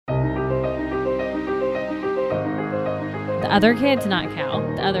other kids, not Cal,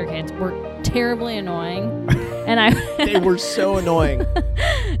 the other kids were terribly annoying. And They were so annoying.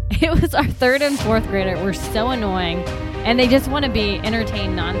 It was our 3rd and 4th grader were so annoying. And they just want to be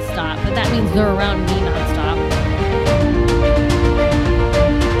entertained nonstop. But that means they're around me nonstop.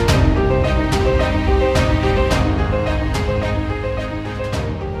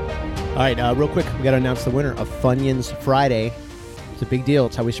 All right, real quick, we got to announce the winner of Funyuns Friday. It's a big deal.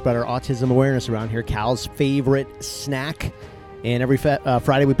 It's how we spread our autism awareness around here. Cal's favorite snack. And every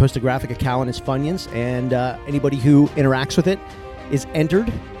Friday we post a graphic of Cal and his Funyuns. And anybody who interacts with it is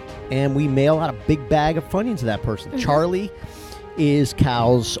entered. And we mail out a big bag of Funyuns to that person. Mm-hmm. Charlie is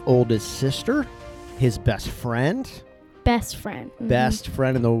Cal's oldest sister, his best friend. Best friend. Mm-hmm. Best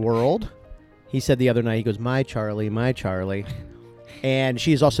friend in the world. He said the other night, he goes, my Charlie, my Charlie. And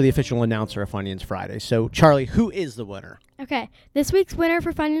she is also the official announcer of Funyuns Friday. So, Charlie, who is the winner? Okay. This week's winner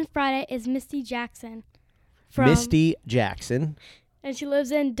for Funyuns Friday is Misty Jackson. Misty Jackson. And she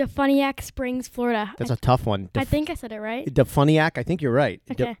lives in Defuniak Springs, Florida. That's a tough one. I think I said it right. Defuniak, I think you're right.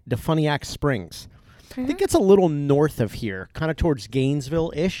 Okay. Defuniak Springs. I think it's a little north of here, kind of towards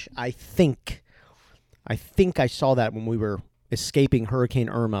Gainesville-ish, I think. I think I saw that when we were escaping Hurricane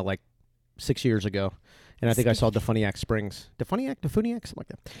Irma like 6 years ago. And I think I saw Defuniak Springs. Defuniak, something like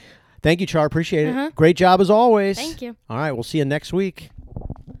that. Thank you, Char. Appreciate it. Great job as always. Thank you. All right, we'll see you next week.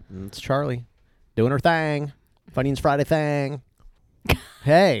 It's Charlie doing her thing. Funyuns Friday thing.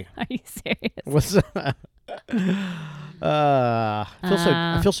 Hey. Are you serious? What's up?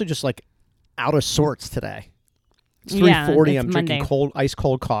 I feel so just like out of sorts today. It's 3:40. I'm Monday. drinking ice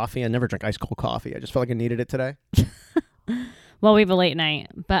cold coffee. I never drink ice cold coffee. I just felt like I needed it today. Well, we have a late night.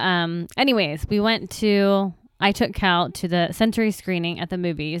 But anyways, I took Cal to the sensory screening at the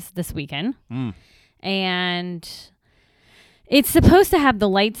movies this weekend. And it's supposed to have the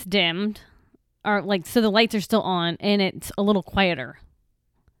lights dimmed, or like, so the lights are still on and it's a little quieter.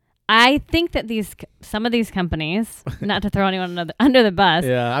 I think that some of these companies, not to throw anyone under the bus.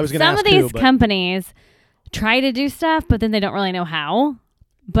 Yeah, I was going to ask some of these companies try to do stuff, but then they don't really know how.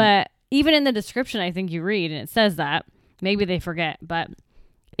 But even in the description, I think you read, and it says that. Maybe they forget, but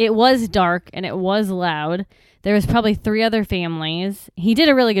it was dark and it was loud. There was probably 3 other families. He did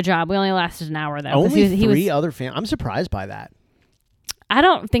a really good job. We only lasted an hour, though. Only three other families? I'm surprised by that. I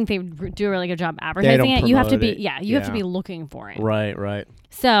don't think they do a really good job advertising it. You have to be, you have to be looking for it. Right.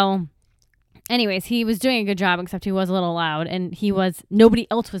 So, anyways, he was doing a good job, except he was a little loud, and nobody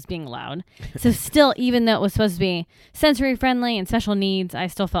else was being loud. So still, even though it was supposed to be sensory friendly and special needs, I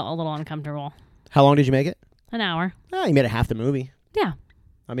still felt a little uncomfortable. How long did you make it? An hour. Oh, you made it half the movie. Yeah.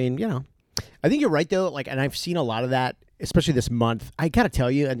 I mean, I think you're right, though. Like, and I've seen a lot of that, especially this month. I got to tell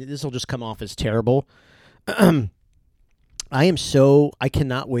you, and this will just come off as terrible. I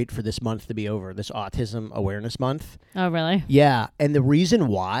cannot wait for this month to be over, this Autism Awareness Month. Oh, really? Yeah. And the reason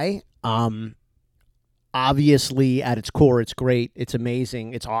why, obviously, at its core, it's great. It's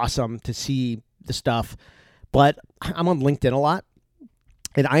amazing. It's awesome to see the stuff. But I'm on LinkedIn a lot.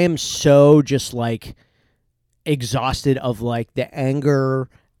 And I am so just like exhausted of like the anger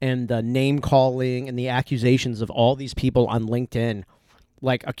and the name calling and the accusations of all these people on LinkedIn,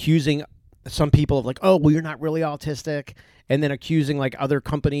 like accusing some people of like, oh, well, you're not really autistic. And then accusing like other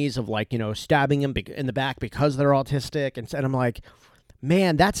companies of like, stabbing them in the back because they're autistic. And I'm like,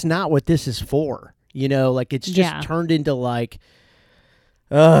 man, that's not what this is for. Like it's just turned into like,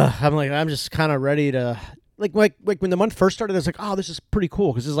 I'm just kind of ready to like when the month first started, I was like, oh, this is pretty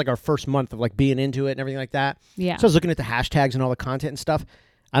cool. Cause this is like our first month of like being into it and everything like that. Yeah. So I was looking at the hashtags and all the content and stuff.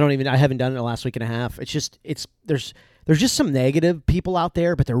 I haven't done it in the last week and a half. There's just some negative people out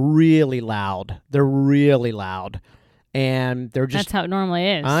there, but they're really loud. And they're just, that's how it normally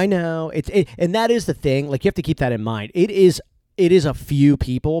is. I know and that is the thing. Like you have to keep that in mind. It is a few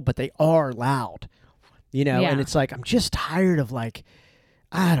people, but they are loud, and it's like, I'm just tired of like,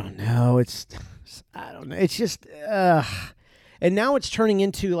 I don't know. It's just, and now it's turning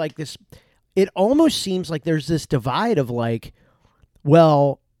into like this, it almost seems like there's this divide of like,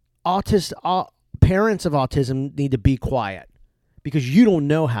 well, parents of autism need to be quiet because you don't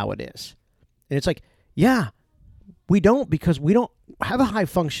know how it is. And it's like, yeah, we don't, because we don't have a high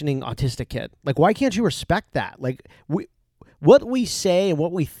functioning autistic kid. Like, why can't you respect that? Like what we say and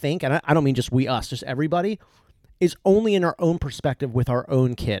what we think, and I don't mean just us, just everybody, is only in our own perspective with our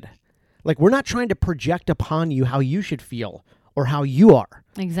own kid. Like, we're not trying to project upon you how you should feel or how you are.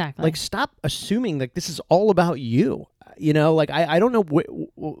 Exactly. Like, stop assuming that this is all about you. Like, I don't know.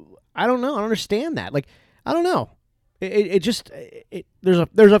 I don't know. I don't understand that. Like, I don't know.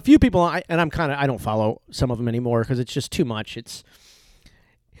 There's a few people, and I don't follow some of them anymore because it's just too much.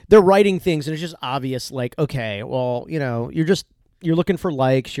 they're writing things and it's just obvious, like, okay, well, you're looking for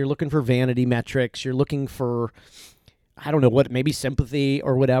likes, you're looking for vanity metrics, you're looking for, I don't know what, maybe sympathy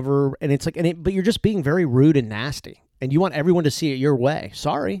or whatever. And it's like, but you're just being very rude and nasty and you want everyone to see it your way.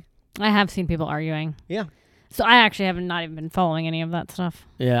 Sorry. I have seen people arguing. Yeah. So I actually have not even been following any of that stuff.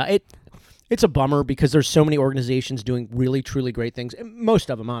 Yeah. It's a bummer because there's so many organizations doing really, truly great things. Most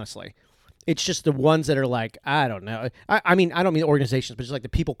of them, honestly. It's just the ones that are like, I don't know. I mean, I don't mean organizations, but just like the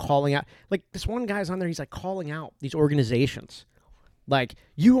people calling out. Like this one guy's on there, he's like calling out these organizations. Like,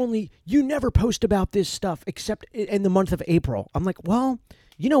 you never post about this stuff except in the month of April. I'm like, well,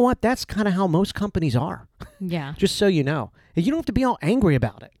 you know what? That's kind of how most companies are. Yeah. Just so you know. And you don't have to be all angry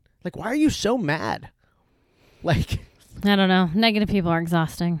about it. Like, why are you so mad? Like, I don't know. Negative people are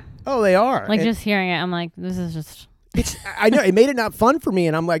exhausting. Oh, they are. Like, just hearing it, I'm like, this is just... I know, it made it not fun for me,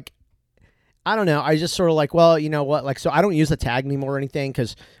 and I'm like, I don't know. I just sort of like, well, you know what? Like, so I don't use the tag anymore or anything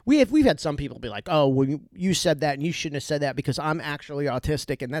because we've had some people be like, oh, well, you said that and you shouldn't have said that because I'm actually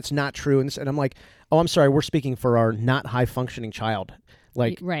autistic and that's not true. And I'm like, oh, I'm sorry. We're speaking for our not high functioning child.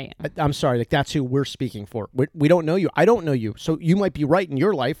 Like, right. I'm sorry. Like, that's who we're speaking for. We don't know you. I don't know you. So you might be right in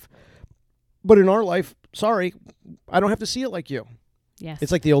your life, but in our life, sorry, I don't have to see it like you. Yes.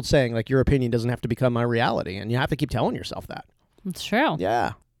 It's like the old saying, like, your opinion doesn't have to become my reality. And you have to keep telling yourself that. It's true.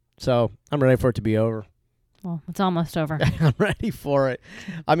 Yeah. So I'm ready for it to be over. Well, it's almost over. I'm ready for it.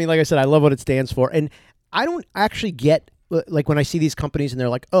 I mean, like I said, I love what it stands for. And I don't actually get, like, when I see these companies and they're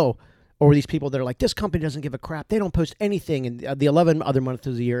like, oh, or these people that are like, this company doesn't give a crap. They don't post anything in the 11 other months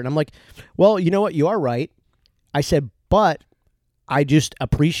of the year. And I'm like, well, you know what? You are right. I said, but I just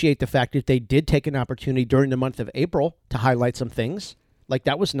appreciate the fact that they did take an opportunity during the month of April to highlight some things. Like,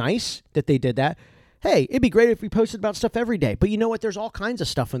 that was nice that they did that. Hey, it'd be great if we posted about stuff every day. But you know what? There's all kinds of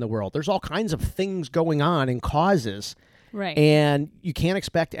stuff in the world. There's all kinds of things going on and causes. Right. And you can't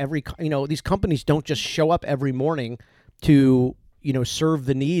expect these companies don't just show up every morning to, serve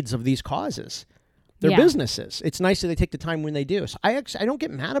the needs of these causes. They're businesses. It's nice that they take the time when they do. So I don't get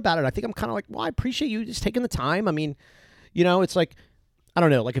mad about it. I think I'm kind of like, well, I appreciate you just taking the time. I mean, it's like, I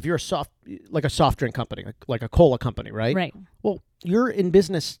don't know, like if you're a soft drink company, like a cola company, right? Right. Well, you're in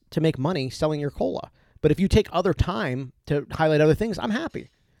business to make money selling your cola. But if you take other time to highlight other things, I'm happy.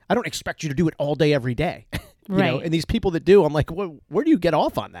 I don't expect you to do it all day, every day. Right. And these people that do, I'm like, where do you get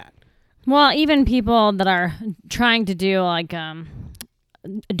off on that? Well, even people that are trying to do like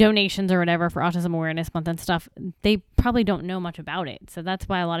donations or whatever for Autism Awareness Month and stuff, they probably don't know much about it. So that's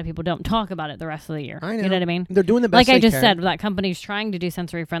why a lot of people don't talk about it the rest of the year. I know. You know what I mean? They're doing the best like I just can. said, that company's trying to do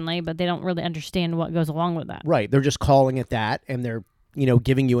sensory friendly, but they don't really understand what goes along with that. Right. They're just calling it that, and they're,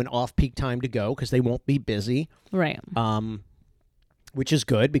 giving you an off-peak time to go because they won't be busy. Right. Which is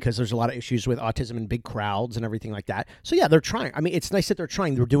good because there's a lot of issues with autism in big crowds and everything like that. So, yeah, they're trying. I mean, it's nice that they're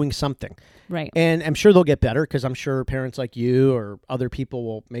trying. They're doing something. Right. And I'm sure they'll get better because I'm sure parents like you or other people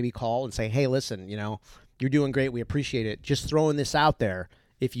will maybe call and say, hey, listen, you're doing great. We appreciate it. Just throwing this out there.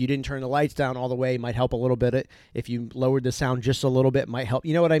 If you didn't turn the lights down all the way, it might help a little bit. If you lowered the sound just a little bit, it might help.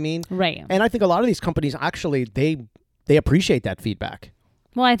 You know what I mean? Right. And I think a lot of these companies actually, they appreciate that feedback.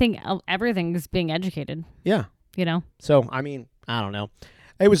 Well, I think everything is being educated. Yeah. So, I mean, I don't know.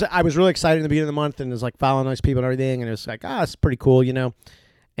 I was really excited in the beginning of the month and it was like following those people and everything. And it was like, it's pretty cool,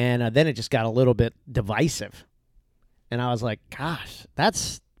 And then it just got a little bit divisive. And I was like, gosh, I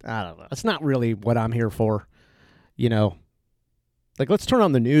don't know. That's not really what I'm here for, Like, let's turn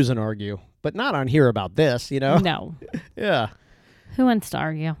on the news and argue, but not on here about this, No. Yeah. Who wants to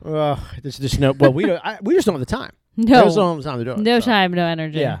argue? There's just no, well, we just don't have the time. No. We just don't have the time to do it. No time, no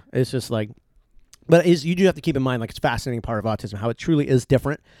energy. Yeah. It's just like, but you do have to keep in mind, like, it's a fascinating part of autism, how it truly is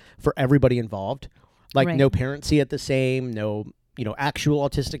different for everybody involved. Like, right. No parents see it the same. No, actual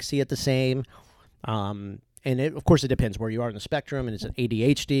autistics see it the same. And of course, it depends where you are in the spectrum. And is it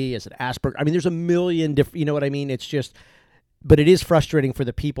ADHD? Is it Asperger? I mean, there's a million different, you know what I mean? It's just, but it is frustrating for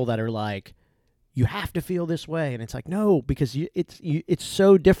the people that are like, you have to feel this way. And it's like, no, because it's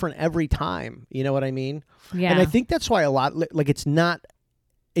so different every time. You know what I mean? Yeah. And I think that's why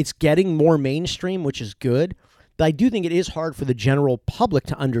it's getting more mainstream, which is good. But I do think it is hard for the general public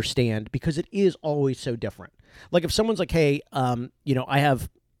to understand because it is always so different. Like if someone's like, hey, I have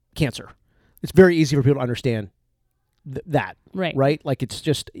cancer. It's very easy for people to understand that. Right. Right? Like it's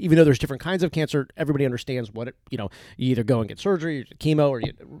just, even though there's different kinds of cancer, everybody understands what it, you either go and get surgery, or chemo, or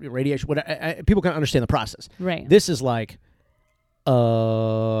radiation, whatever. People can understand the process. Right. This is like,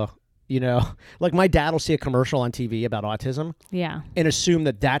 like my dad will see a commercial on TV about autism. Yeah. And assume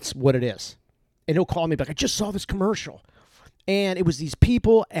that that's what it is. And he'll call me back, I just saw this commercial. And it was these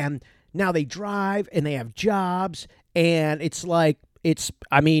people, and now they drive, and they have jobs, and it's like,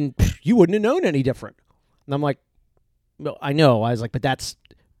 I mean, you wouldn't have known any different. And I'm like, no, I know. I was like, but that's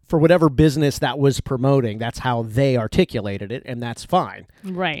for whatever business that was promoting. That's how they articulated it, and that's fine.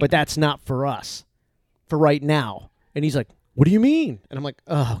 Right. But that's not for us, for right now. And he's like, what do you mean? And I'm like,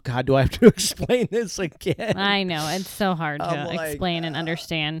 oh, God, do I have to explain this again? I know. It's so hard to I'm like, explain and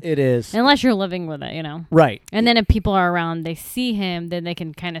understand. It is. Unless you're living with it, Right. And then if people are around, they see him, then they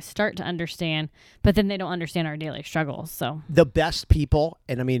can kind of start to understand, but then they don't understand our daily struggles. So the best people,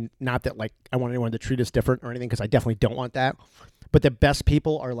 and I mean, not that like I want anyone to treat us different or anything, because I definitely don't want that, but the best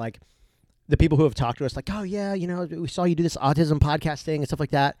people are like the people who have talked to us like, oh, yeah, we saw you do this autism podcast thing and stuff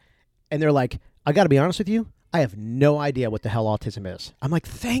like that. And they're like, I got to be honest with you. I have no idea what the hell autism is. I'm like,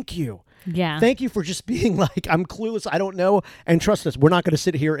 thank you. Yeah. Thank you for just being like, I'm clueless. I don't know. And trust us, we're not going to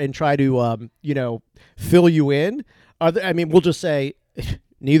sit here and try to, fill you in. I mean, we'll just say,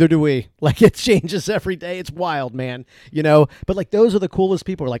 neither do we. Like, it changes every day. It's wild, man. But like, those are the coolest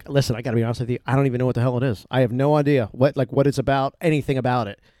people. Like, listen, I got to be honest with you. I don't even know what the hell it is. I have no idea what it's about, anything about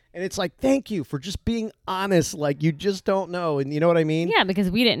it. And it's like, thank you for just being honest. Like, you just don't know. And you know what I mean? Yeah, because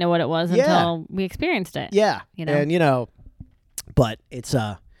we didn't know what it was until we experienced it. Yeah. And, but it's,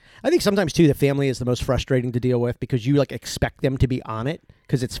 I think sometimes, too, the family is the most frustrating to deal with because you, like, expect them to be on it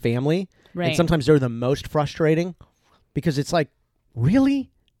because it's family. Right. And sometimes they're the most frustrating because it's like,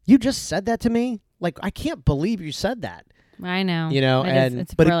 really? You just said that to me? Like, I can't believe you said that. I know.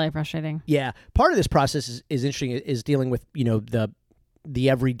 It's really frustrating. Yeah. Part of this process is interesting, is dealing with,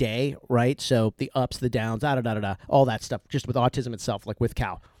 the everyday, right? So the ups, the downs, all that stuff, just with autism itself, like with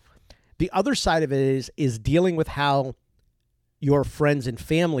Cal. The other side of it is dealing with how your friends and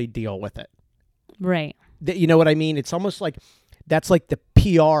family deal with it. Right. You know what I mean? It's almost like that's like the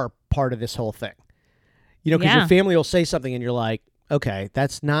PR part of this whole thing. Because your family will say something and you're like, okay,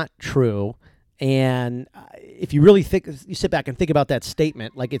 that's not true. And if you really you sit back and think about that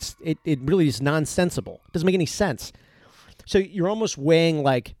statement, like it really is nonsensical. It doesn't make any sense. So you're almost weighing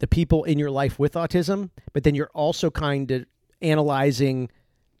like the people in your life with autism, but then you're also kind of analyzing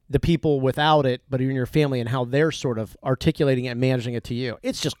the people without it, but in your family and how they're sort of articulating it and managing it to you.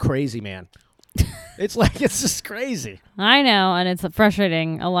 It's just crazy, man. It's just crazy. I know, and it's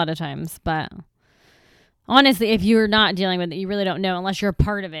frustrating a lot of times, but honestly, if you're not dealing with it, you really don't know unless you're a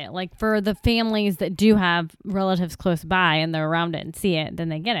part of it. Like for the families that do have relatives close by and they're around it and see it, then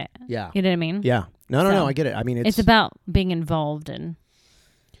they get it. Yeah. You know what I mean? Yeah. No, I get it. I mean, it's about being involved and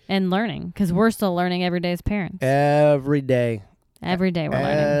learning because we're still learning every day as parents. Every day. Every day we're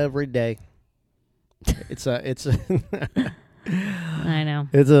learning. Every day. It's a I know.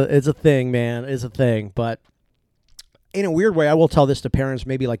 It's a thing, man. It's a thing. But in a weird way, I will tell this to parents,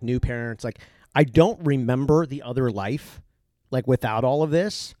 maybe like new parents, like I don't remember the other life, like without all of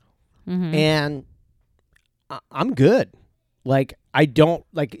this. Mm-hmm. And I'm good. Like I don't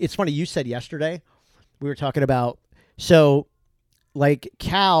like, it's funny. You said yesterday, we were talking about, so like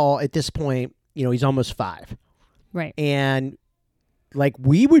Cal at this point, he's almost 5. Right. And like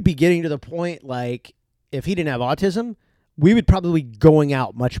we would be getting to the point, like if he didn't have autism, we would probably be going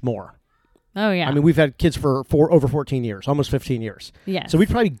out much more. Oh, yeah. I mean, we've had kids for over 14 years, almost 15 years. Yeah. So we'd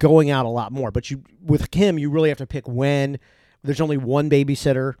probably be going out a lot more. But with him, you really have to pick when. There's only one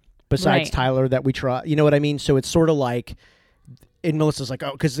babysitter besides Tyler that we try. You know what I mean? So it's sort of like, and Melissa's like,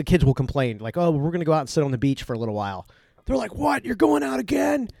 oh, because the kids will complain. Like, oh, we're going to go out and sit on the beach for a little while. They're like, what? You're going out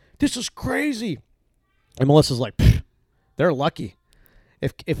again? This is crazy. And Melissa's like, they're lucky.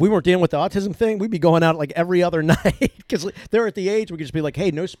 If we weren't dealing with the autism thing, we'd be going out like every other night because they're at the age we could just be like,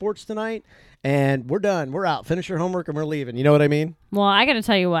 hey, no sports tonight, and we're done. We're out. Finish your homework, and we're leaving. You know what I mean? Well, I got to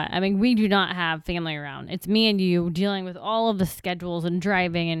tell you what. I mean, we do not have family around. It's me and you dealing with all of the schedules and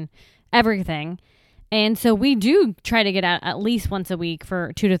driving and everything. And so we do try to get out at least once a week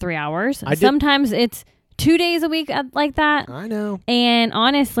for 2 to 3 hours. Sometimes it's 2 days a week like that. I know. And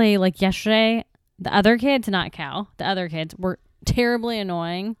honestly, like yesterday, the other kids, not Cal, the other kids were terribly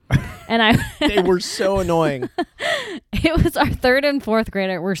annoying. And they were so annoying. It was our 3rd and 4th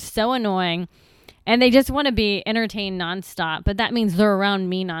grader were so annoying. And they just want to be entertained nonstop. But that means they're around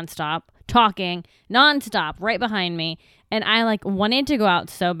me nonstop, talking nonstop right behind me. And I like wanted to go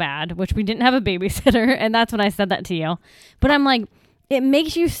out so bad, which we didn't have a babysitter. And that's when I said that to you. But I'm like, it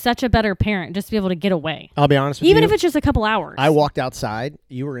makes you such a better parent just to be able to get away. I'll be honest with you. Even if it's just a couple hours. I walked outside.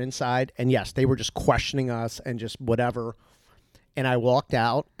 You were inside. And yes, they were just questioning us and just whatever. And I walked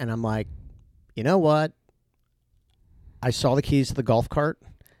out and I'm like, you know what? I saw the keys to the golf cart.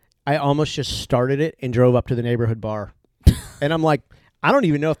 I almost just started it and drove up to the neighborhood bar. And I'm like, I don't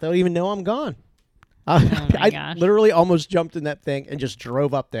even know if they'll even know I'm gone. I literally almost jumped in that thing and just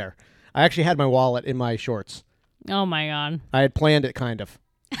drove up there. I actually had my wallet in my shorts. Oh my God. I had planned it kind of.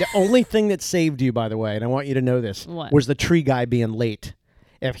 The only thing that saved you, by the way, and I want you to know this, was the tree guy being late.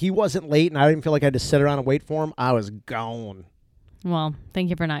 If he wasn't late and I didn't feel like I had to sit around and wait for him, I was gone. Well, thank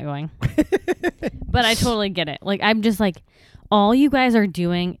you for not going. But I totally get it. Like, I'm just like, all you guys are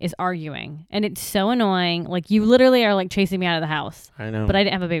doing is arguing. And it's so annoying. Like, you literally are like chasing me out of the house. I know. But I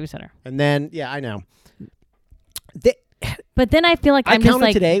didn't have a babysitter. And then, yeah, I know. But then I feel like I'm just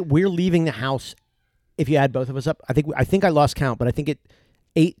like, today, we're leaving the house. If you add both of us up, I think I lost count, but I think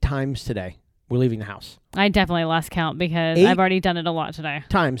 8 times today we're leaving the house. I definitely lost count because 8 I've already done it a lot today.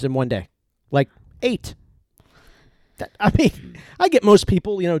 Times in one day. Like 8. I mean, I get most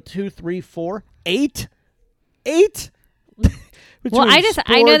people, 2, 3, 4, 8. 8? Well,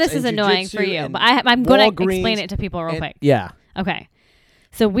 I know this is annoying for you, but I'm going to explain it to people real quick. Yeah. Okay.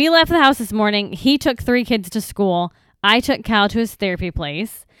 So we left the house this morning. He took 3 kids to school. I took Cal to his therapy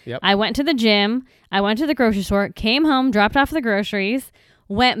place. Yep. I went to the gym. I went to the grocery store, came home, dropped off the groceries,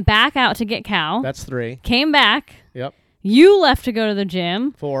 went back out to get Cal. That's 3. Came back. Yep. You left to go to the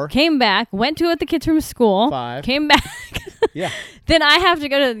gym. 4. Came back, went to with the kids from school. 5. Came back. Yeah. Then I have to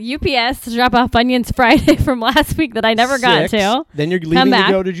go to UPS to drop off Onions Friday from last week that I never 6. got to. Then you're leaving to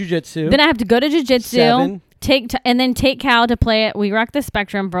go to jiu-jitsu. Then I have to go to jiu-jitsu. 7. And then take Cal to play at We Rock the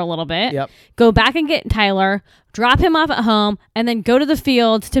Spectrum for a little bit. Yep. Go back and get Tyler, drop him off at home, and then go to the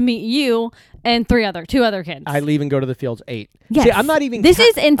fields to meet you and 2 other kids. I leave and go to the fields 8. Yes. See, I'm not even. This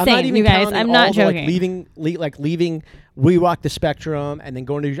is insane, I'm not even you guys. counting I'm not all the, joking. leaving. We Walk the Spectrum and then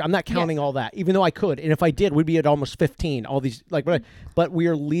going to. I'm not counting all that, even though I could. And if I did, we'd be at almost 15. All these but we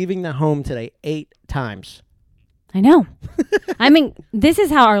are leaving the home today 8 times. I know. I mean, this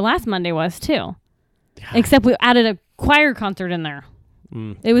is how our last Monday was too, except we added a choir concert in there.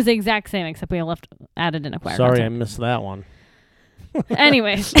 It was the exact same, except we added in a choir concert. Sorry, I missed that one.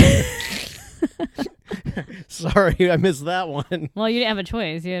 Anyways. Sorry, I missed that one. Well, you didn't have a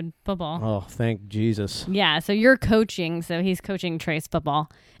choice. You had football. Oh, thank Jesus. Yeah, so you're coaching, so he's coaching Trey's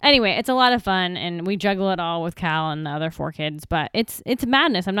football. Anyway, it's a lot of fun, and we juggle it all with Cal and the other 4 kids, but it's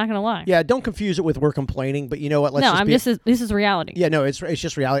madness. I'm not going to lie. Yeah, don't confuse it with we're complaining, but you know what? This is reality. Yeah, no, it's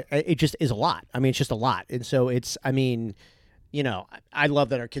just reality. It just is a lot. I mean, it's just a lot. And so I love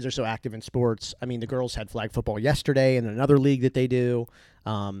that our kids are so active in sports. I mean, the girls had flag football yesterday in another league that they do.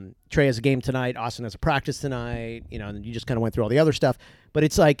 Trey has a game tonight. Austin has a practice tonight. And you just kind of went through all the other stuff. But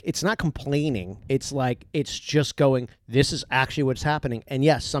it's like, it's not complaining. It's like, it's just going, this is actually what's happening. And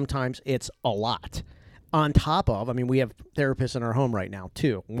yes, sometimes it's a lot. On top of, we have therapists in our home right now,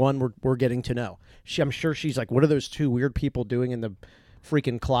 too. One we're getting to know. I'm sure she's like, what are those 2 weird people doing in the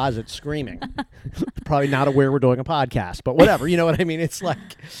freaking closet screaming? Probably not aware we're doing a podcast, but whatever. You know what I mean? It's like,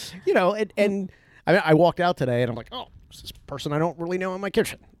 I walked out today and I'm like, oh, it's this person I don't really know in my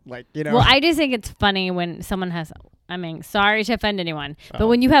kitchen. Well, I just think it's funny when someone has, sorry to offend anyone, but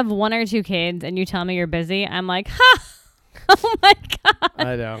when you have 1 or 2 kids and you tell me you're busy, I'm like, ha, oh my God.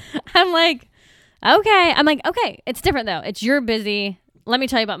 I know. I'm like, okay. It's different though. It's you're busy. Let me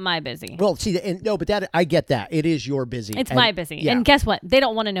tell you about my busy. Well, see, but that I get that. It is your busy. It's my busy. Yeah. And guess what? They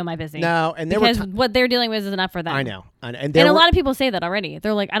don't want to know my busy. No, and because what they're dealing with is enough for them. I know. And a lot of people say that already.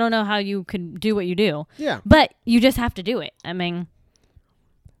 They're like, I don't know how you could do what you do. Yeah. But you just have to do it.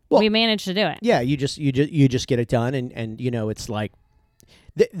 We managed to do it. Yeah, you just get it done, and it's like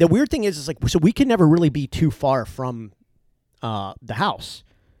the weird thing is like, so we can never really be too far from the house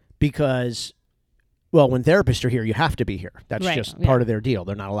because. Well, when therapists are here, you have to be here. That's just part of their deal.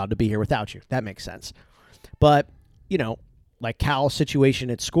 They're not allowed to be here without you. That makes sense. But, like Cal's situation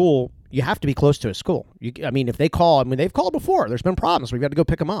at school, you have to be close to a school. If they call, they've called before. There's been problems. We've got to go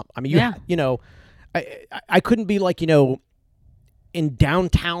pick them up. I couldn't be like, in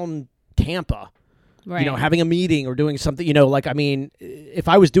downtown Tampa, having a meeting or doing something, if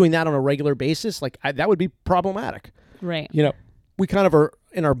I was doing that on a regular basis, that would be problematic. Right. We kind of are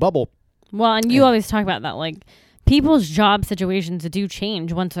in our bubble. Well, and you always talk about that, like people's job situations do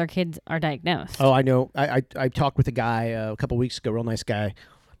change once our kids are diagnosed. Oh, I know. I talked with a guy a couple weeks ago, real nice guy.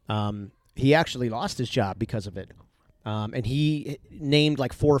 He actually lost his job because of it. And he named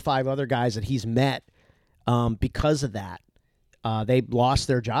like 4 or 5 other guys that he's met because of that. They lost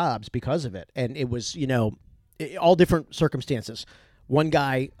their jobs because of it. And it was, all different circumstances. One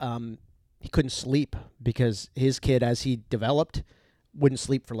guy, he couldn't sleep because his kid, as he developed, wouldn't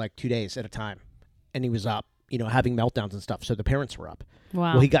sleep for like 2 days at a time. And he was up, having meltdowns and stuff. So the parents were up.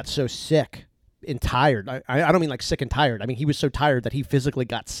 Wow. Well, he got so sick and tired. I don't mean like sick and tired. He was so tired that he physically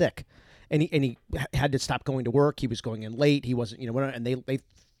got sick. And he had to stop going to work. He was going in late. He wasn't, and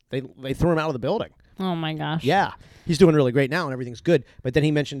they threw him out of the building. Oh my gosh. Yeah. He's doing really great now and everything's good. But then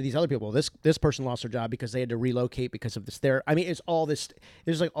he mentioned to these other people, this person lost their job because they had to relocate because of this. I mean, it's all this.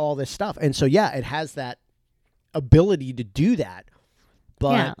 There's like all this stuff. And so, yeah, it has that ability to do that.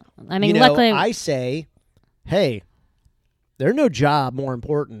 But, yeah. I mean, luckily, I say, hey, there's no job more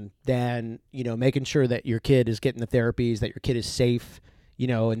important than, making sure that your kid is getting the therapies, that your kid is safe,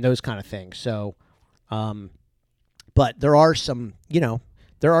 and those kind of things. So, but there are some,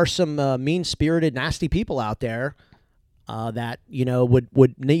 mean-spirited, nasty people out there that,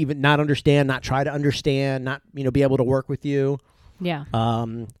 would even not understand, not try to understand, not, be able to work with you. Yeah.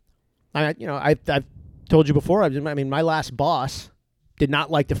 I've told you before, my last boss did not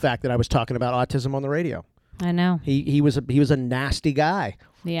like the fact that I was talking about autism on the radio. I know. He was a nasty guy.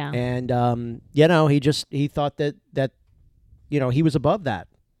 Yeah. And, he thought that he was above that,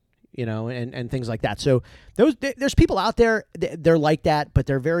 and things like that. So there's people out there, they're like that, but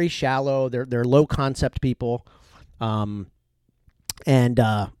they're very shallow. They're low concept people. And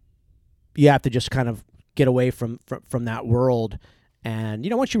you have to just kind of get away from that world. And,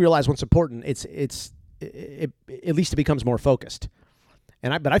 once you realize what's important, it at least it becomes more focused.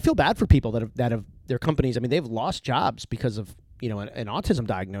 But I feel bad for people that have their companies. I mean, they've lost jobs because of, an autism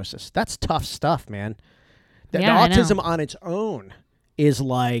diagnosis. That's tough stuff, man. The autism on its own is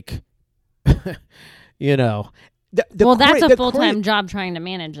like, that's a full-time job trying to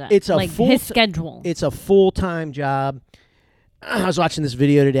manage that. It's his schedule. It's a full-time job. I was watching this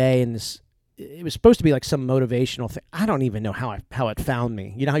video today, and it was supposed to be like some motivational thing. I don't even know how it found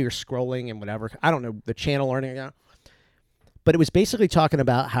me. You know how you're scrolling and whatever. I don't know the channel or anything. But it was basically talking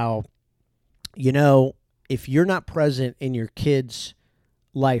about how, if you're not present in your kid's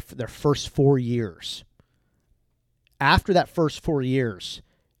life their first 4 years, after that first 4 years,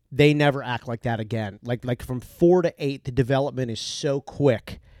 they never act like that again. Like from 4 to 8, the development is so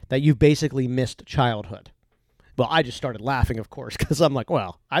quick that you've basically missed childhood. Well, I just started laughing, of course, because I'm like,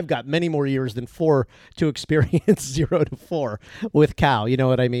 well, I've got many more years than 4 to experience 0 to 4 with Cal. You know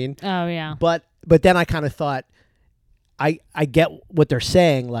what I mean? Oh, yeah. But then I kind of thought, I get what they're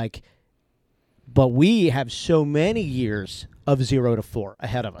saying, but we have so many years of 0 to 4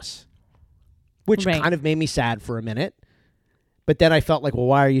 ahead of us, which kind of made me sad for a minute. But then I felt like, well,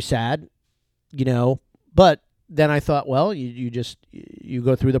 why are you sad? But then I thought, well, you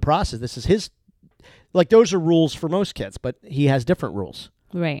go through the process. This is his, those are rules for most kids, but he has different rules.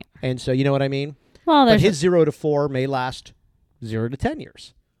 Right. And so, you know what I mean? Well, but his 0 to 4 may last 0 to 10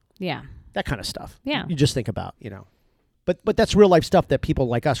 years. Yeah. That kind of stuff. Yeah. You just think about, But that's real life stuff that people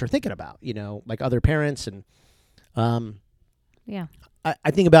like us are thinking about, like other parents. And yeah,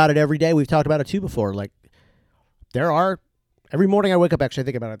 I think about it every day. We've talked about it too before. Every morning I wake up, actually I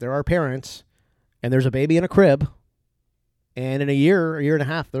think about it. There are parents and there's a baby in a crib, and in a year and a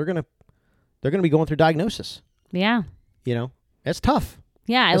half, they're going to be going through diagnosis. Yeah. It's tough.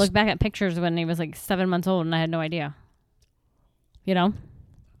 Yeah. I look back at pictures when he was 7 months old and I had no idea,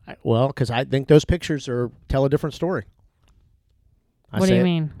 Well, because I think those pictures tell a different story. What do you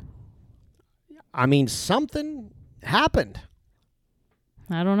mean? I mean, something happened.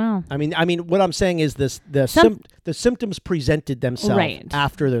 I don't know. I mean, what I'm saying is the symptoms presented themselves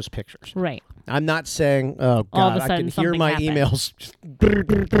after those pictures. Right. I'm not saying, oh God, I can hear my emails.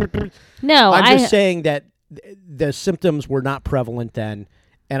 No, I'm just saying that the symptoms were not prevalent then,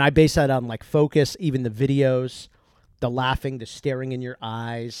 and I base that on focus, even the videos, the laughing, the staring in your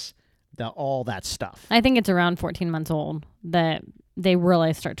eyes, all that stuff. I think it's around 14 months old that they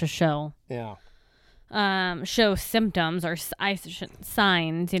really start to show. Yeah. Show symptoms or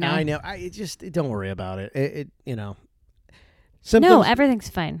signs. I know. Don't worry about it. Symptoms. No, everything's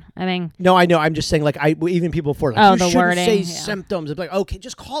fine. I mean. No, I know. I'm just saying. Even people before. You shouldn't wording, say symptoms. It's okay,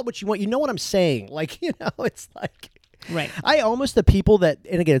 just call it what you want. You know what I'm saying? It's like. Right. I almost the people that,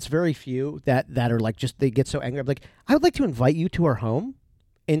 and again, it's very few that are they get so angry. I'm like, I would like to invite you to our home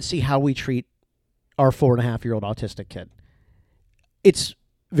and see how we treat our 4.5-year-old autistic kid. It's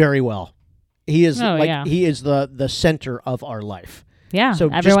very well. He is he is the center of our life. Yeah. So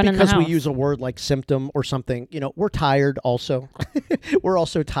everyone just because in the we house. use a word like symptom or something, we're tired also. We're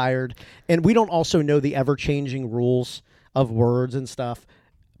also tired. And we don't also know the ever-changing rules of words and stuff.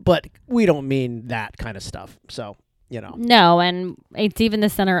 But we don't mean that kind of stuff. So, No, and it's even the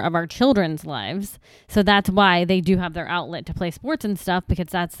center of our children's lives. So that's why they do have their outlet to play sports and stuff, because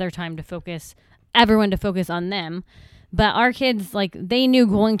that's their time to focus, everyone to focus on them. But our kids, they knew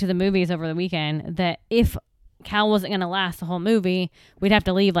going to the movies over the weekend that if Cal wasn't going to last the whole movie, we'd have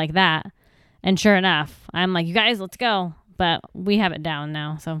to leave like that. And sure enough, I'm like, you guys, let's go. But we have it down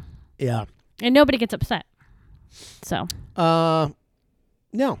now. So yeah. And nobody gets upset. So.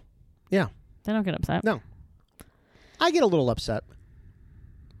 No. Yeah. They don't get upset. No. I get a little upset.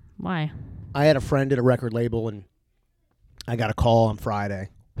 Why? I had a friend at a record label, and I got a call on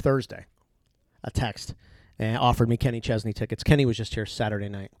Thursday, a text, and offered me Kenny Chesney tickets. Kenny was just here Saturday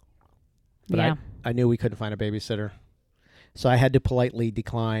night. But Yeah. I knew we couldn't find a babysitter. So I had to politely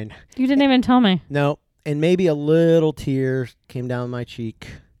decline. You didn't even tell me. No, and maybe a little tear came down my cheek.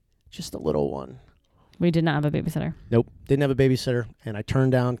 Just a little one. We did not have a babysitter. Nope, didn't have a babysitter, and I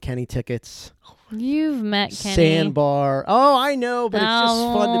turned down Kenny tickets. You've met Kenny. Sandbar. Oh, I know, but it's just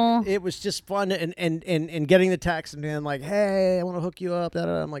Oh. fun. It was just fun, and getting the text and being like, "Hey, I want to hook you up." Da,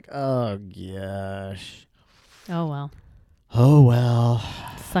 da, da. I'm like, "Oh gosh." Oh, well. Oh well.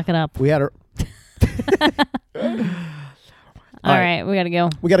 Suck it up. We had her. All right, we got to go.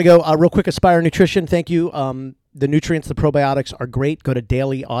 We got to go. Real quick, Aspire Nutrition. Thank you. The nutrients, the probiotics are great. Go to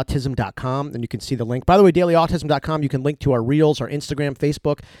dailyautism.com and you can see the link. By the way, dailyautism.com, you can link to our reels, our Instagram,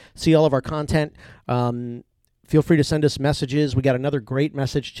 Facebook, see all of our content. Feel free to send us messages. We got another great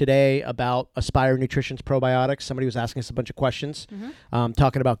message today about Aspire Nutrition's probiotics. Somebody was asking us a bunch of questions,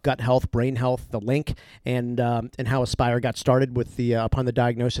 talking about gut health, brain health, the link, and how Aspire got started with the upon the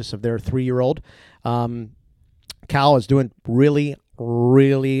diagnosis of their 3-year-old. Cal is doing really,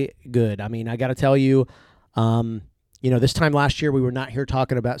 really good. I mean, I got to tell you, this time last year we were not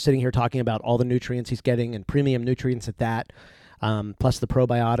sitting here talking about all the nutrients he's getting and premium nutrients at that, plus the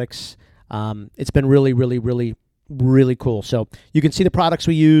probiotics. It's been really, really, really, really cool. So you can see the products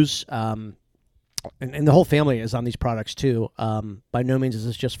we use, and the whole family is on these products too. By no means is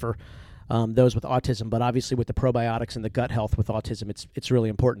this just for those with autism, but obviously with the probiotics and the gut health with autism, it's really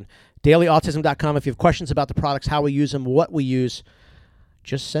important. DailyAutism.com. If you have questions about the products, how we use them, what we use,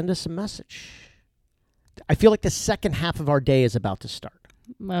 just send us a message. I feel like the second half of our day is about to start.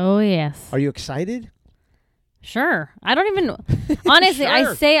 Oh, yes. Are you excited? Sure. I don't even... Honestly, Sure.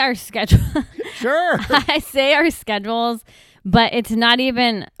 I say our schedule... Sure. I say our schedules, but it's not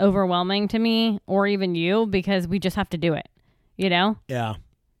even overwhelming to me or even you because we just have to do it, you know? Yeah.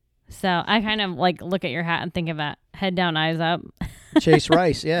 So I kind of like look at your hat and think of that head down, eyes up. Chase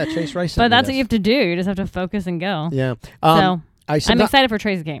Rice. Yeah, Chase Rice. But that's what you have to do. You just have to focus and go. Yeah. So I'm excited for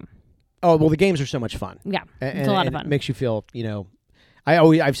Trey's game. Oh, well, the games are so much fun. Yeah, And, it's a lot of and fun. It makes you feel,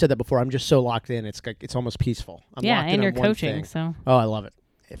 I've said that before. I'm just so locked in. It's almost peaceful. I'm Yeah, locked in and you're on one coaching, thing. so. Oh, I love it.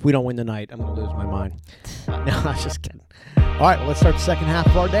 If we don't win tonight, I'm going to lose my mind. No, I'm just kidding. All right, well, let's start the second half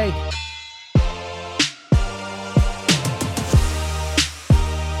of our day.